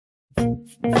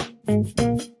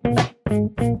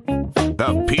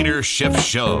The Peter Schiff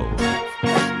Show.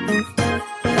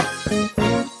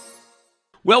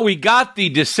 Well, we got the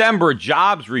December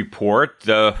jobs report,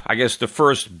 I guess the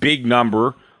first big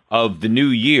number of the new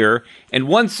year. And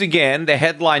once again, the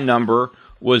headline number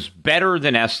was better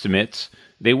than estimates.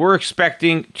 They were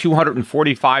expecting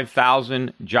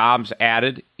 245,000 jobs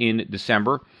added in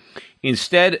December.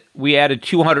 Instead, we added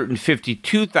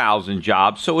 252,000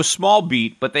 jobs, so a small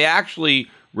beat, but they actually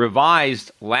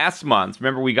revised last month.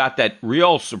 Remember, we got that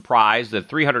real surprise, the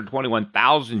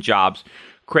 321,000 jobs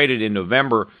created in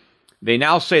November. They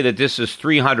now say that this is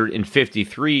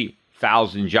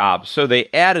 353,000 jobs, so they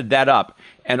added that up.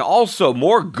 And also,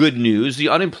 more good news, the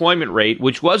unemployment rate,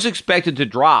 which was expected to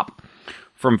drop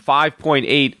from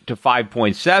 5.8 to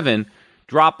 5.7,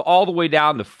 dropped all the way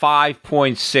down to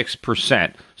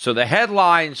 5.6%. So the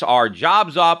headlines are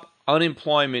jobs up,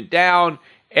 unemployment down,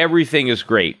 everything is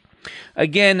great.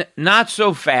 Again, not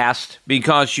so fast,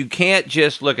 because you can't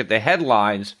just look at the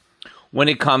headlines when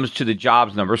it comes to the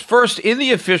jobs numbers. First, in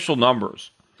the official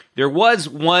numbers, there was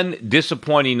one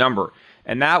disappointing number,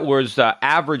 and that was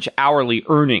average hourly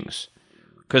earnings.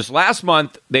 Because last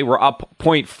month, they were up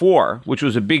 0.4, which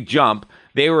was a big jump.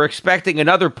 They were expecting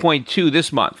another 0.2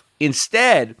 this month.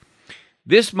 Instead,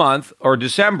 this month, or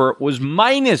December, was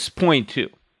minus 0.2.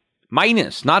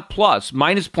 Minus, not plus,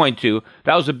 minus 0.2.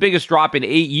 That was the biggest drop in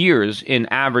 8 years in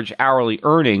average hourly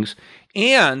earnings.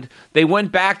 And they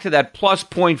went back to that plus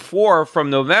 0.4 from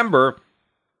November,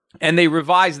 and they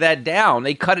revised that down.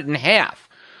 They cut it in half.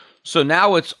 So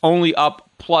now it's only up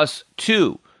plus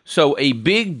 2. So a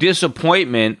big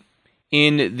disappointment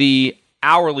in the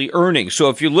hourly earnings. So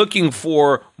if you're looking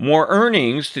for more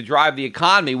earnings to drive the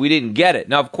economy, we didn't get it.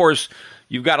 Now, of course,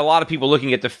 you've got a lot of people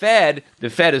looking at the Fed. The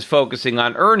Fed is focusing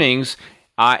on earnings,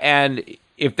 and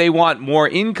if they want more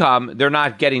income, they're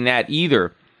not getting that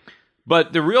either.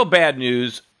 But the real bad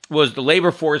news was the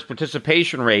labor force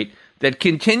participation rate that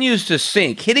continues to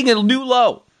sink, hitting a new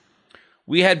low.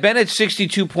 We had been at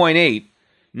 62.8.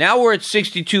 Now we're at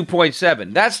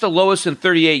 62.7. That's the lowest in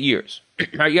 38 years.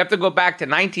 Now, you have to go back to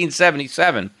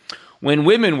 1977, when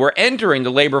women were entering the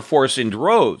labor force in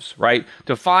droves, right,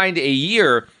 to find a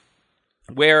year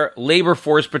where labor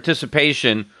force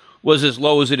participation was as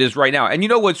low as it is right now. And you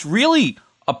know what's really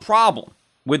a problem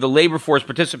with the labor force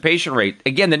participation rate,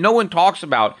 again, that no one talks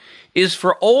about, is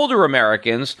for older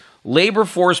Americans, labor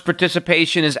force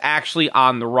participation is actually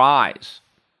on the rise.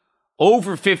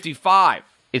 Over 55.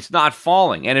 It's not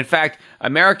falling. And in fact,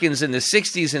 Americans in the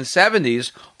 60s and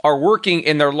 70s are working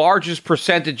in their largest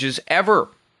percentages ever.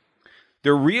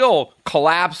 The real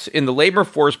collapse in the labor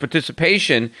force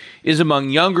participation is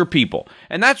among younger people.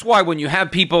 And that's why when you have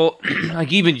people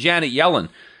like even Janet Yellen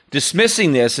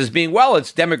dismissing this as being, well,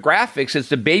 it's demographics, it's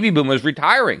the baby boomers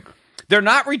retiring. They're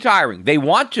not retiring. They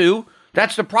want to.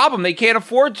 That's the problem. They can't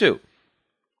afford to.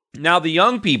 Now, the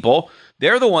young people,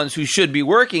 they're the ones who should be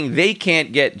working. They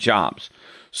can't get jobs.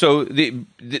 So the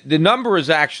number is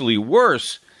actually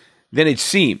worse than it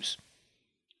seems.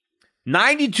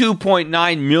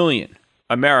 92.9 million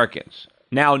Americans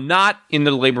now not in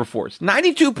the labor force.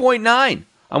 92.9.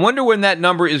 I wonder when that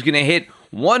number is going to hit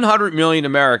 100 million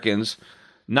Americans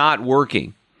not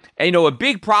working. And, you know, a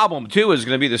big problem, too, is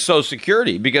going to be the Social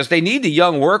Security, because they need the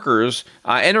young workers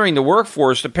entering the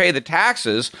workforce to pay the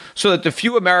taxes so that the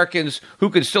few Americans who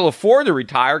can still afford to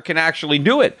retire can actually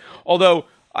do it. Although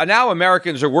now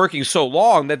Americans are working so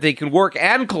long that they can work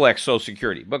and collect Social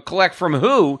Security. But collect from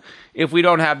who if we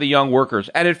don't have the young workers?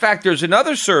 And in fact, there's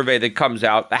another survey that comes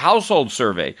out, the household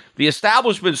survey. The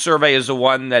establishment survey is the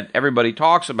one that everybody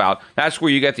talks about. That's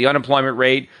where you get the unemployment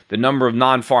rate, the number of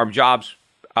non-farm jobs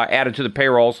added to the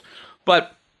payrolls.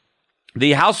 But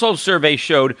the household survey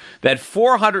showed that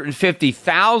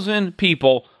 450,000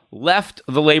 people left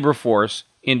the labor force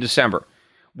in December,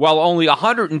 while only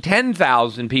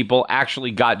 110,000 people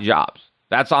actually got jobs.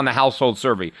 That's on the household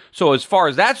survey. So as far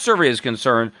as that survey is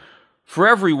concerned, for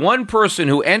every one person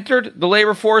who entered the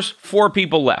labor force, 4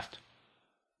 people left.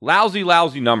 Lousy,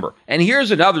 lousy number. And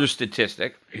here's another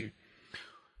statistic.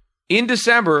 In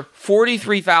December,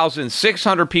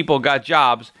 43,600 people got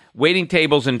jobs, waiting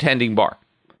tables and tending bar.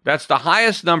 That's the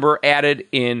highest number added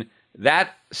in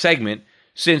that segment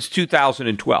since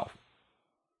 2012.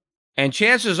 And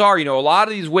chances are, you know, a lot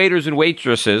of these waiters and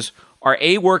waitresses are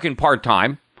working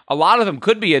part-time. A lot of them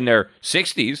could be in their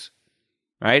 60s,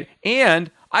 right?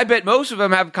 And I bet most of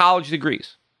them have college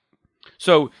degrees.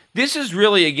 So this is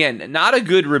really, again, not a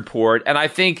good report. And I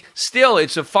think still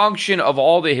it's a function of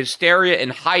all the hysteria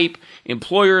and hype.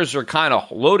 Employers are kind of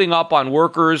loading up on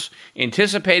workers,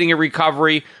 anticipating a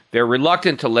recovery. They're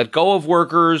reluctant to let go of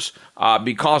workers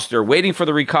because they're waiting for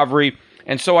the recovery.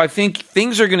 And so I think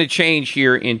things are going to change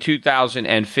here in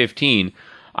 2015.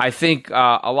 I think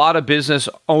a lot of business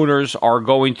owners are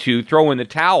going to throw in the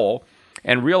towel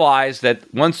and realize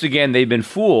that, once again, they've been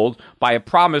fooled by a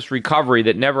promised recovery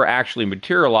that never actually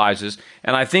materializes.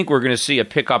 And I think we're going to see a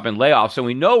pickup in layoffs. And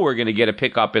we know we're going to get a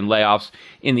pickup in layoffs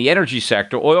in the energy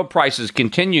sector. Oil prices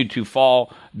continued to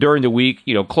fall during the week,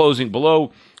 closing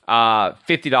below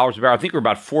 $50 a barrel. I think we're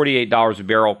about $48 a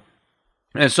barrel.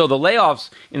 And so the layoffs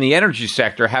in the energy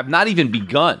sector have not even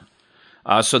begun.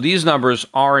 So these numbers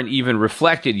aren't even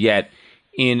reflected yet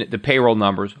in the payroll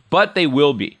numbers, but they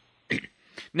will be.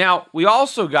 Now, we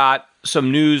also got some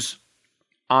news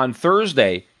on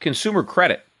Thursday, consumer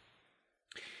credit.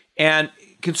 And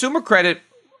consumer credit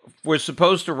was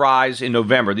supposed to rise in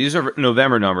November. These are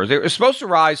November numbers. They were supposed to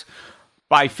rise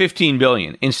by $15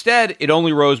 billion. Instead, it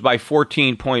only rose by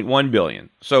 $14.1 billion.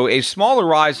 So a smaller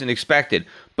rise than expected.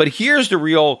 But here's the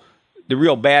real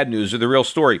bad news, or the real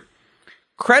story.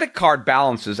 Credit card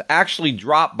balances actually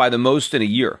dropped by the most in a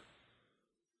year.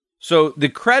 So the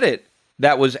credit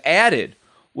that was added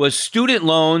was student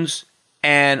loans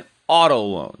and auto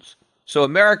loans. So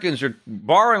Americans are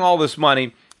borrowing all this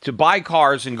money to buy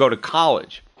cars and go to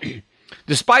college.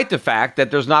 Despite the fact that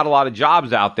there's not a lot of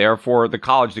jobs out there for the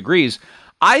college degrees,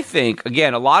 I think,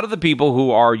 again, a lot of the people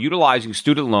who are utilizing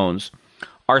student loans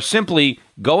are simply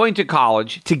going to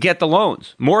college to get the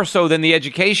loans, more so than the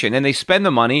education, and they spend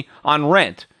the money on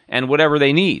rent and whatever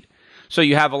they need. So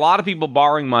you have a lot of people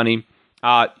borrowing money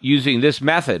using this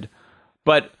method,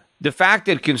 but the fact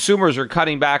that consumers are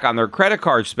cutting back on their credit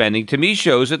card spending, to me,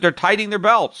 shows that they're tightening their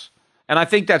belts. And I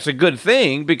think that's a good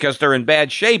thing because they're in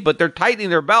bad shape, but they're tightening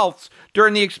their belts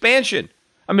during the expansion.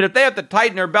 I mean, if they have to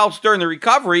tighten their belts during the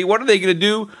recovery, what are they going to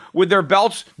do with their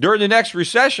belts during the next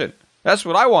recession? That's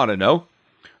what I want to know.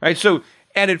 Right? So,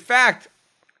 and in fact,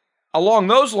 along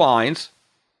those lines,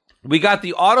 we got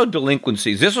the auto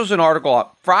delinquencies. This was an article on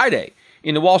Friday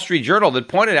in the Wall Street Journal that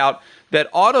pointed out that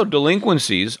auto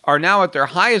delinquencies are now at their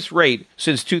highest rate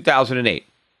since 2008.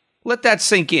 Let that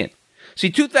sink in. See,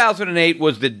 2008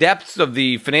 was the depths of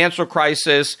the financial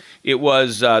crisis. It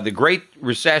was the Great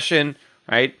Recession,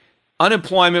 right?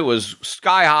 Unemployment was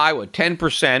sky high with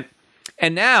 10%.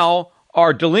 And now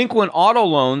our delinquent auto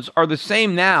loans are the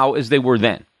same now as they were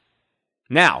then.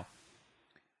 Now,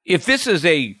 if this is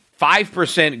a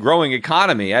 5% growing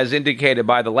economy, as indicated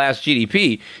by the last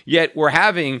GDP, yet we're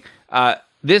having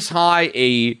this high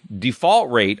a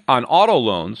default rate on auto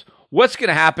loans, what's going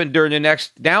to happen during the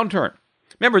next downturn?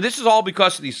 Remember, this is all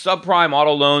because of these subprime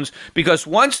auto loans, because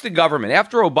once the government,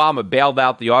 after Obama bailed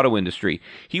out the auto industry,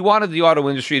 he wanted the auto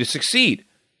industry to succeed,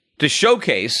 to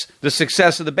showcase the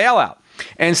success of the bailout.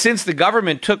 And since the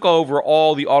government took over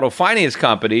all the auto finance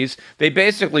companies, they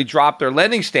basically dropped their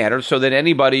lending standards so that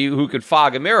anybody who could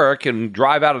fog a mirror can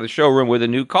drive out of the showroom with a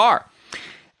new car.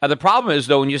 The problem is,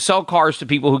 though, when you sell cars to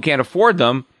people who can't afford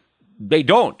them, they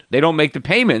don't make the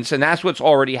payments, and that's what's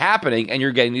already happening, and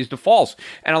you're getting these defaults.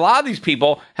 And a lot of these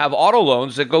people have auto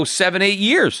loans that go 7-8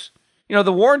 years.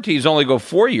 The warranties only go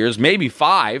 4 years, maybe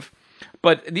 5,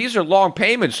 but these are long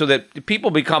payments so that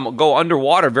people go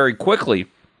underwater very quickly,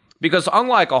 because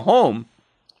unlike a home,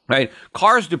 right,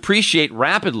 cars depreciate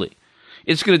rapidly.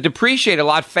 It's going to depreciate a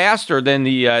lot faster than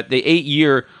the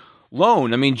 8-year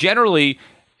loan. I mean, generally,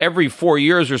 every 4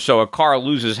 years or so, a car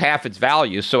loses half its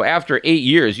value. So after 8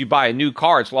 years, you buy a new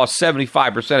car, it's lost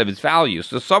 75% of its value.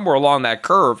 So somewhere along that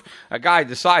curve, a guy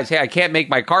decides, hey, I can't make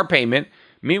my car payment.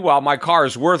 Meanwhile, my car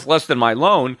is worth less than my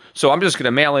loan, so I'm just going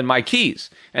to mail in my keys.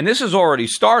 And this is already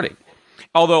starting.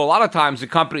 Although a lot of times the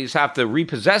companies have to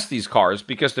repossess these cars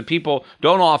because the people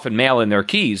don't often mail in their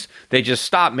keys. They just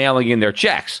stop mailing in their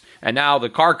checks. And now the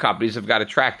car companies have got to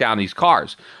track down these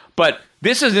cars. But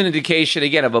this is an indication,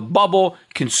 again, of a bubble.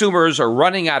 Consumers are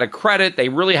running out of credit. They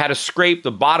really had to scrape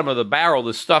the bottom of the barrel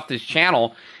to stuff this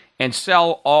channel and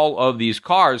sell all of these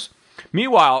cars.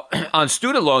 Meanwhile, on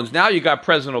student loans, now you got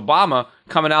President Obama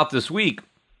coming out this week,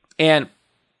 and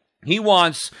he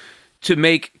wants to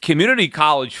make community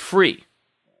college free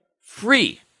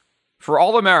for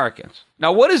all Americans.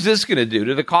 Now, what is this going to do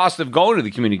to the cost of going to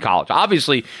the community college?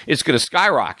 Obviously, it's going to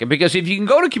skyrocket, because if you can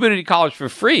go to community college for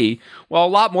free, well, a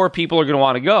lot more people are going to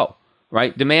want to go,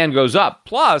 right? Demand goes up.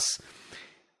 Plus,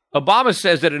 Obama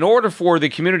says that in order for the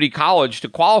community college to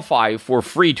qualify for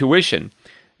free tuition,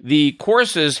 the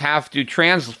courses have to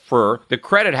transfer, the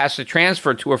credit has to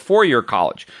transfer to a 4-year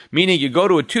college, meaning you go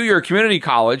to a 2-year community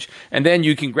college and then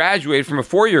you can graduate from a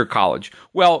 4-year college.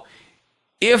 Well,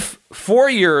 if 4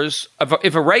 years,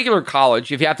 if a regular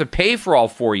college, if you have to pay for all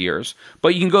 4 years,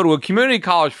 but you can go to a community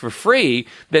college for free,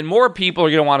 then more people are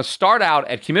going to want to start out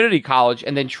at community college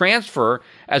and then transfer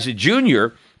as a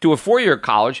junior to a 4-year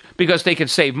college because they can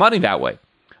save money that way.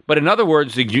 But in other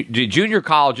words, the junior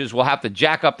colleges will have to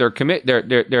jack up their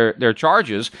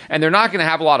charges, and they're not going to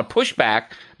have a lot of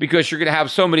pushback because you're going to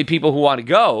have so many people who want to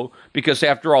go because,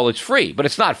 after all, it's free. But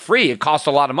it's not free. It costs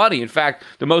a lot of money. In fact,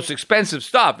 the most expensive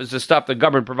stuff is the stuff the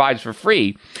government provides for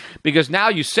free because now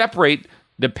you separate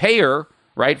the payer,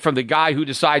 right, from the guy who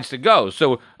decides to go.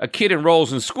 So a kid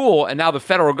enrolls in school, and now the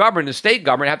federal government and the state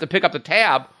government have to pick up the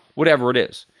tab, whatever it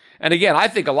is. And again, I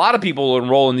think a lot of people will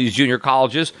enroll in these junior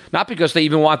colleges, not because they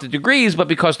even want the degrees, but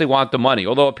because they want the money.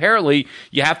 Although apparently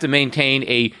you have to maintain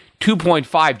a 2.5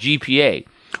 GPA,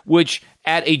 which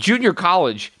at a junior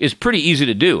college is pretty easy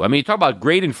to do. I mean, you talk about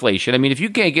grade inflation. I mean, if you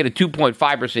can't get a 2.5%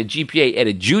 GPA at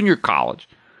a junior college,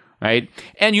 right,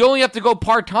 and you only have to go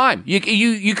part-time. You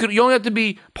only have to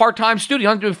be part-time student. You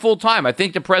don't have to be full-time. I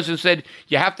think the president said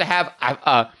you have to have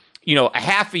a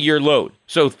half a year load.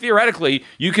 So theoretically,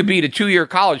 you could be at a 2-year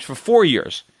college for 4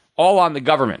 years, all on the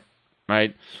government,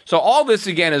 right? So all this,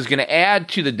 again, is going to add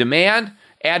to the demand,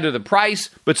 add to the price,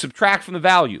 but subtract from the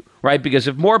value, right? Because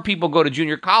if more people go to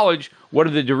junior college, what are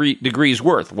the degrees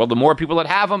worth? Well, the more people that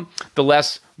have them, the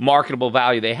less marketable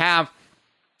value they have.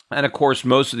 And of course,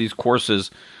 most of these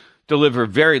courses deliver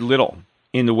very little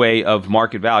in the way of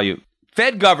market value.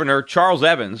 Fed Governor Charles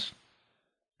Evans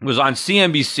was on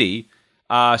CNBC.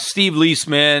 Steve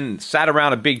Leisman sat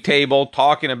around a big table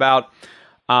talking about,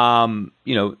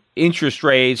 interest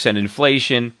rates and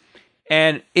inflation.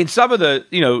 And in some of the,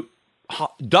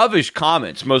 dovish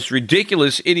comments, most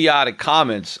ridiculous, idiotic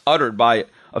comments uttered by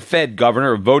a Fed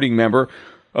governor, a voting member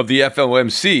of the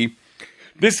FOMC,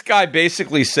 this guy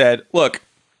basically said, look,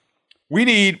 we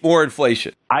need more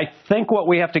inflation. I think what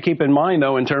we have to keep in mind,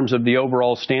 though, in terms of the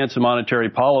overall stance of monetary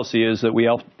policy is that we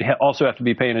also have to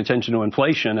be paying attention to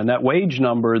inflation. And that wage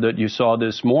number that you saw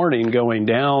this morning going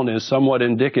down is somewhat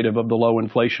indicative of the low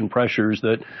inflation pressures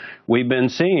that we've been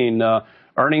seeing.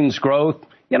 Earnings growth,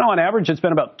 on average, it's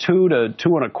been about 2 to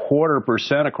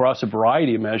 2.25% across a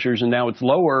variety of measures. And now it's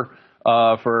lower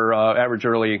for average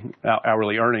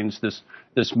hourly earnings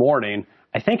this morning.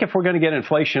 I think if we're going to get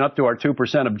inflation up to our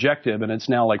 2% objective, and it's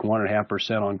now like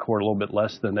 1.5% on core, a little bit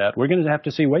less than that, we're going to have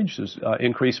to see wages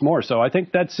increase more. So I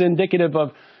think that's indicative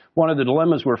of one of the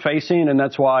dilemmas we're facing, and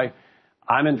that's why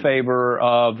I'm in favor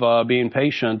of being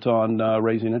patient on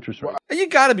raising interest rates. You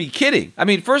got to be kidding. I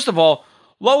mean, first of all,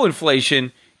 low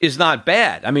inflation is not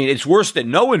bad. I mean, it's worse than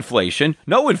no inflation.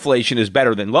 No inflation is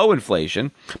better than low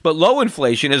inflation, but low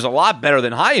inflation is a lot better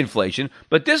than high inflation.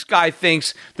 But this guy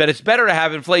thinks that it's better to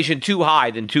have inflation too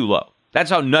high than too low. That's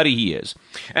how nutty he is.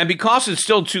 And because it's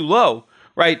still too low,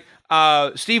 right,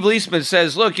 Steve Leisman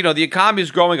says, look, the economy is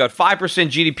growing, got 5%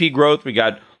 GDP growth, we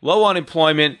got low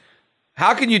unemployment.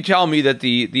 How can you tell me that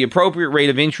the appropriate rate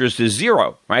of interest is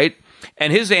 0, right?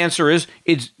 And his answer is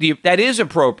that is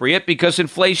appropriate because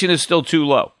inflation is still too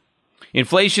low.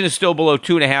 Inflation is still below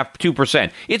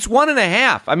 2%. It's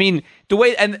 1.5%. I mean, the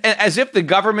way and as if the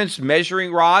government's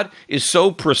measuring rod is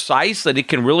so precise that it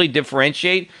can really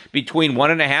differentiate between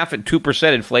 1.5% and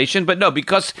 2% inflation. But no,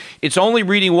 because it's only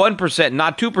reading 1%,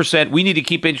 not 2%, we need to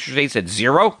keep interest rates at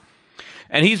 0.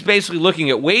 And he's basically looking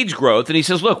at wage growth, and he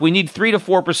says, look, we need 3 to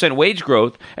 4% wage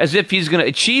growth, as if he's going to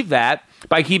achieve that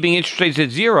by keeping interest rates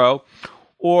at 0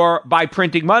 or by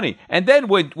printing money. And then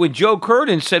when Joe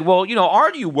Curtin said, well,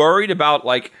 aren't you worried about,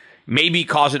 maybe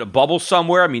causing a bubble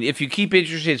somewhere? I mean, if you keep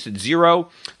interest rates at 0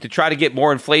 to try to get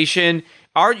more inflation,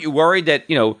 aren't you worried that,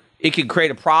 it could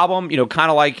create a problem,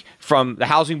 kind of like from the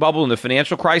housing bubble and the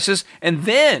financial crisis? And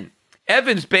then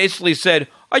Evans basically said,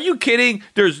 are you kidding?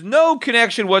 There's no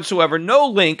connection whatsoever, no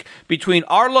link between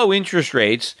our low interest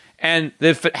rates and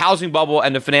the housing bubble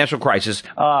and the financial crisis.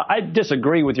 I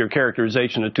disagree with your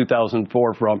characterization of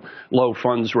 2004 from low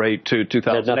funds rate to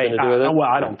 2008. Well,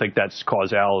 I don't think that's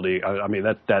causality. I mean,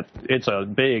 that it's a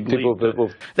big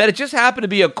leap. That it just happened to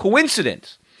be a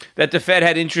coincidence that the Fed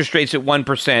had interest rates at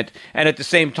 1%, and at the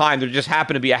same time, there just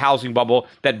happened to be a housing bubble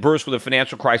that burst with a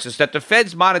financial crisis, that the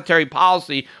Fed's monetary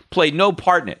policy played no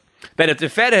part in it. That if the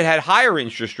Fed had higher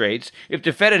interest rates, if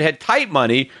the Fed had tight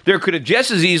money, there could have just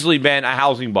as easily been a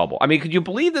housing bubble. I mean, could you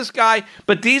believe this guy?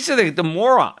 But these are the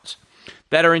morons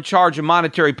that are in charge of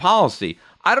monetary policy.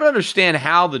 I don't understand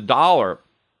how the dollar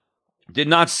did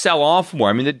not sell off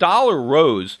more. I mean, the dollar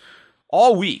rose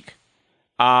all week.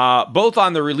 both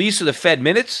on the release of the Fed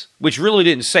minutes, which really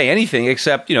didn't say anything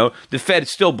except, the Fed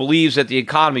still believes that the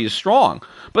economy is strong.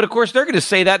 But, of course, they're going to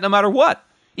say that no matter what.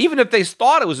 Even if they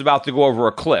thought it was about to go over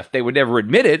a cliff, they would never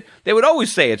admit it. They would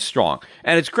always say it's strong.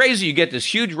 And it's crazy. You get this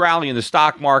huge rally in the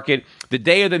stock market the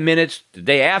day of the minutes, the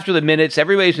day after the minutes.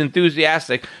 Everybody's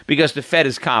enthusiastic because the Fed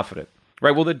is confident,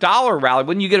 right? Well, the dollar rally,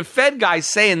 when you get a Fed guy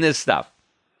saying this stuff,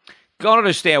 don't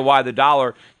understand why the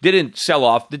dollar didn't sell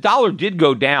off. The dollar did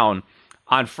go down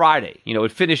on Friday.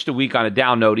 It finished the week on a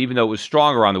down note, even though it was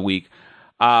stronger on the week.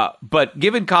 But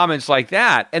given comments like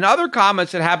that and other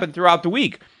comments that happened throughout the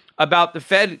week about the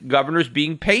Fed governors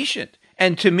being patient.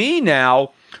 And to me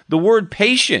now, the word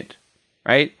patient,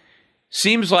 right,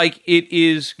 seems like it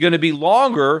is going to be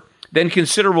longer than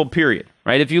considerable period,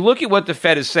 right? If you look at what the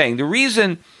Fed is saying, the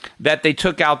reason that they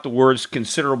took out the words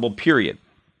considerable period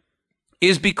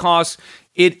is because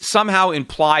it somehow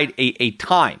implied a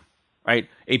time, right?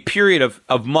 A period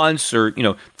of months or,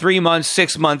 3 months,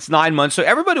 6 months, 9 months. So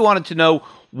everybody wanted to know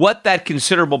what that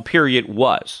considerable period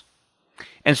was.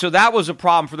 And so that was a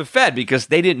problem for the Fed because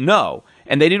they didn't know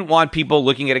and they didn't want people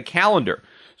looking at a calendar.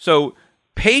 So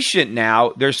patient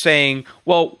now, they're saying,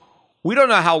 well, we don't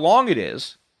know how long it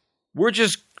is. We're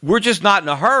just not in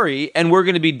a hurry and we're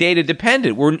going to be data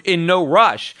dependent. We're in no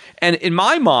rush. And in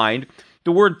my mind,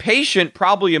 the word patient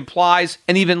probably implies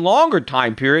an even longer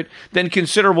time period than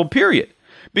considerable period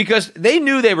because they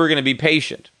knew they were going to be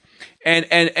patient.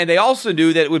 And they also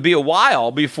knew that it would be a while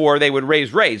before they would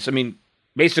raise rates. I mean,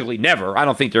 basically never. I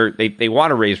don't think they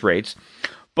want to raise rates.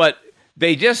 But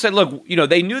they just said, look,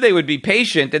 they knew they would be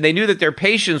patient and they knew that their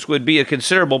patience would be a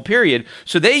considerable period.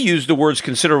 So they used the words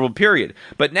considerable period.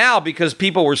 But now, because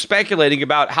people were speculating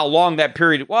about how long that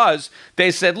period was,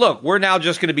 they said, look, we're now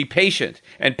just going to be patient.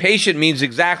 And patient means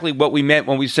exactly what we meant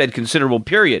when we said considerable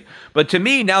period. But to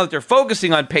me, now that they're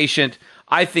focusing on patient,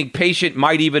 I think patient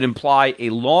might even imply a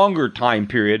longer time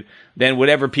period than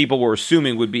whatever people were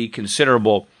assuming would be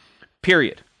considerable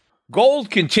period. Gold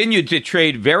continued to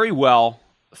trade very well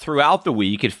throughout the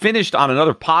week. It finished on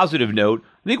another positive note.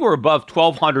 I think we're above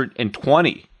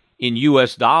 1,220 in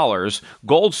U.S. dollars.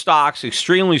 Gold stocks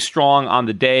extremely strong on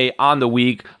the day, on the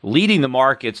week, leading the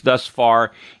markets thus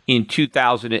far in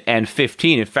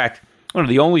 2015. In fact, one of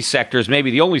the only sectors,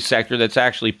 maybe the only sector that's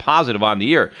actually positive on the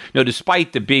year.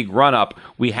 Despite the big run-up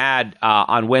we had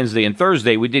on Wednesday and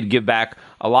Thursday, we did give back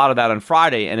a lot of that on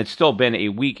Friday, and it's still been a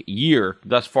weak year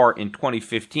thus far in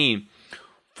 2015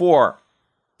 for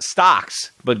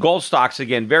stocks. But gold stocks,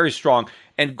 again, very strong.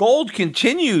 And gold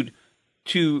continued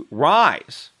to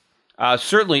rise,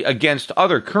 certainly against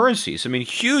other currencies. I mean,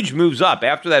 huge moves up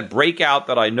after that breakout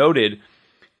that I noted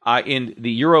in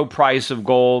the euro price of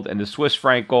gold and the Swiss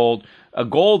franc gold.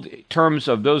 Gold, in terms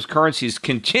of those currencies,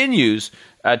 continues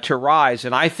to rise,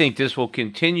 and I think this will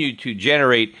continue to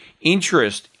generate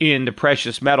interest in the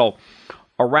precious metal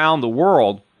around the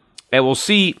world. And we'll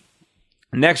see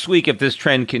next week if this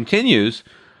trend continues.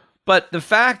 But the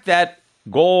fact that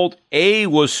gold,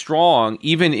 was strong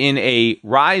even in a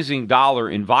rising dollar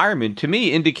environment, to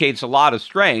me indicates a lot of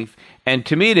strength. And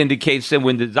to me, it indicates that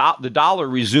when the dollar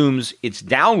resumes its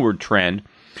downward trend,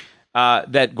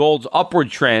 that gold's upward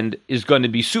trend is going to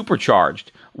be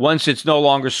supercharged once it's no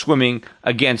longer swimming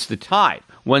against the tide.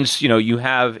 Once, you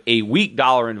have a weak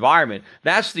dollar environment,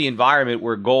 that's the environment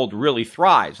where gold really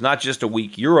thrives. Not just a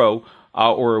weak euro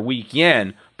or a weak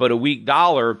yen, but a weak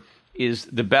dollar is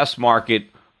the best market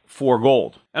for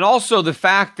gold. And also the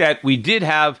fact that we did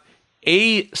have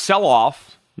a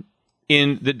sell-off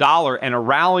in the dollar and a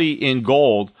rally in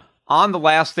gold on the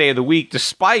last day of the week,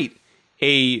 despite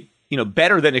a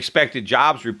better than expected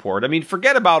jobs report. I mean,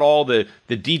 forget about all the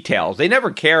details. They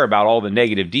never care about all the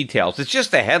negative details. It's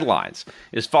just the headlines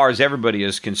as far as everybody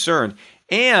is concerned.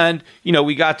 And,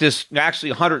 we got this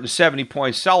actually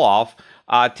 170-point sell-off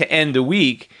to end the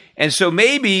week. And so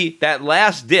maybe that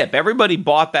last dip, everybody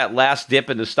bought that last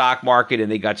dip in the stock market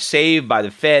and they got saved by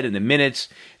the Fed in the minutes.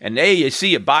 And hey, you see,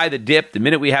 you buy the dip the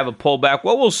minute we have a pullback.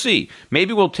 Well, we'll see.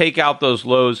 Maybe we'll take out those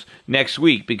lows next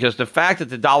week because the fact that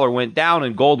the dollar went down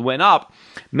and gold went up,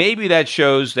 maybe that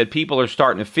shows that people are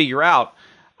starting to figure out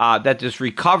that this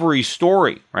recovery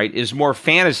story, right, is more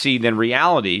fantasy than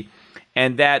reality,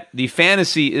 and that the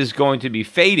fantasy is going to be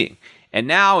fading. And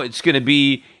now it's going to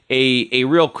be a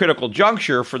real critical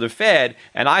juncture for the Fed,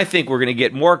 and I think we're going to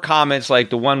get more comments like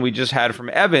the one we just had from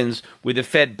Evans, with the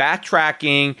Fed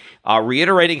backtracking,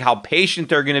 reiterating how patient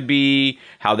they're going to be,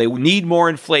 how they need more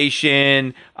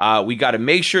inflation. We got to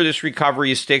make sure this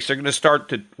recovery sticks. They're going to start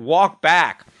to walk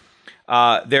back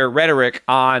their rhetoric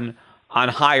on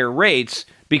higher rates,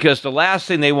 because the last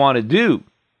thing they want to do,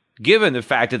 given the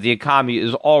fact that the economy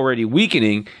is already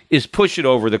weakening, is push it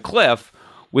over the cliff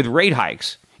with rate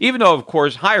hikes. Even though, of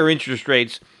course, higher interest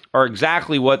rates are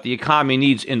exactly what the economy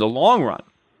needs in the long run.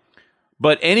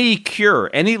 But any cure,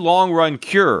 any long-run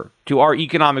cure to our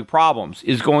economic problems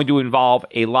is going to involve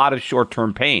a lot of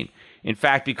short-term pain. In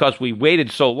fact, because we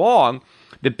waited so long,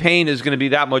 the pain is going to be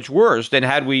that much worse than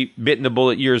had we bitten the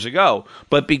bullet years ago.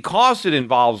 But because it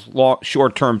involves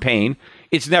short-term pain,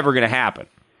 it's never going to happen.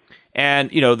 And,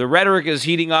 the rhetoric is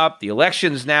heating up. The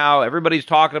elections now, everybody's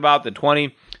talking about the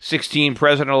 2016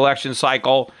 presidential election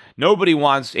cycle. Nobody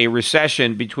wants a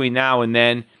recession between now and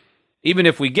then, even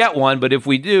if we get one. But if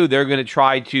we do, they're going to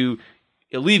try to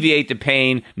alleviate the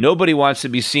pain. Nobody wants to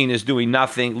be seen as doing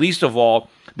nothing, least of all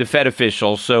the Fed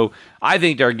officials. So I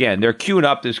think they're queuing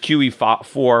up this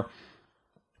QE4.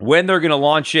 When they're going to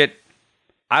launch it,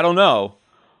 I don't know,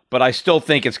 but I still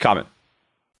think it's coming.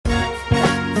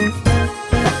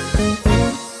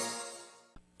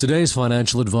 Today's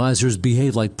financial advisors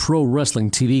behave like pro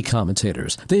wrestling TV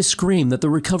commentators. They scream that the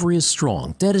recovery is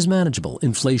strong, debt is manageable,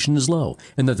 inflation is low,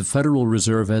 and that the Federal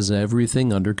Reserve has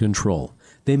everything under control.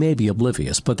 They may be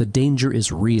oblivious, but the danger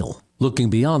is real. Looking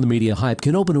beyond the media hype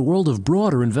can open a world of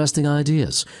broader investing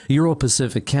ideas. Euro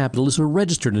Pacific Capital is a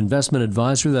registered investment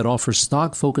advisor that offers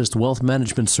stock-focused wealth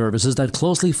management services that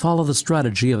closely follow the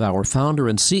strategy of our founder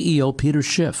and CEO, Peter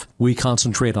Schiff. We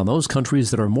concentrate on those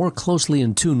countries that are more closely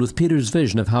in tune with Peter's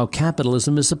vision of how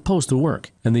capitalism is supposed to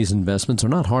work. And these investments are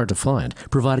not hard to find,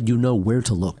 provided you know where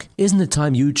to look. Isn't it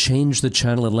time you change the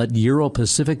channel and let Euro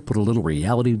Pacific put a little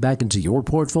reality back into your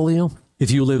portfolio? If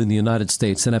you live in the United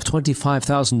States and have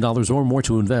 $25,000 or more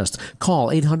to invest, call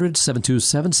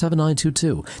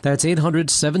 800-727-7922. That's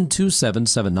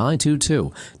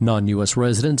 800-727-7922. Non-U.S.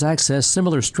 residents access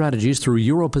similar strategies through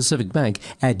Euro Pacific Bank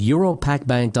at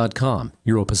europacbank.com.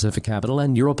 Euro Pacific Capital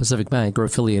and Euro Pacific Bank are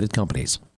affiliated companies.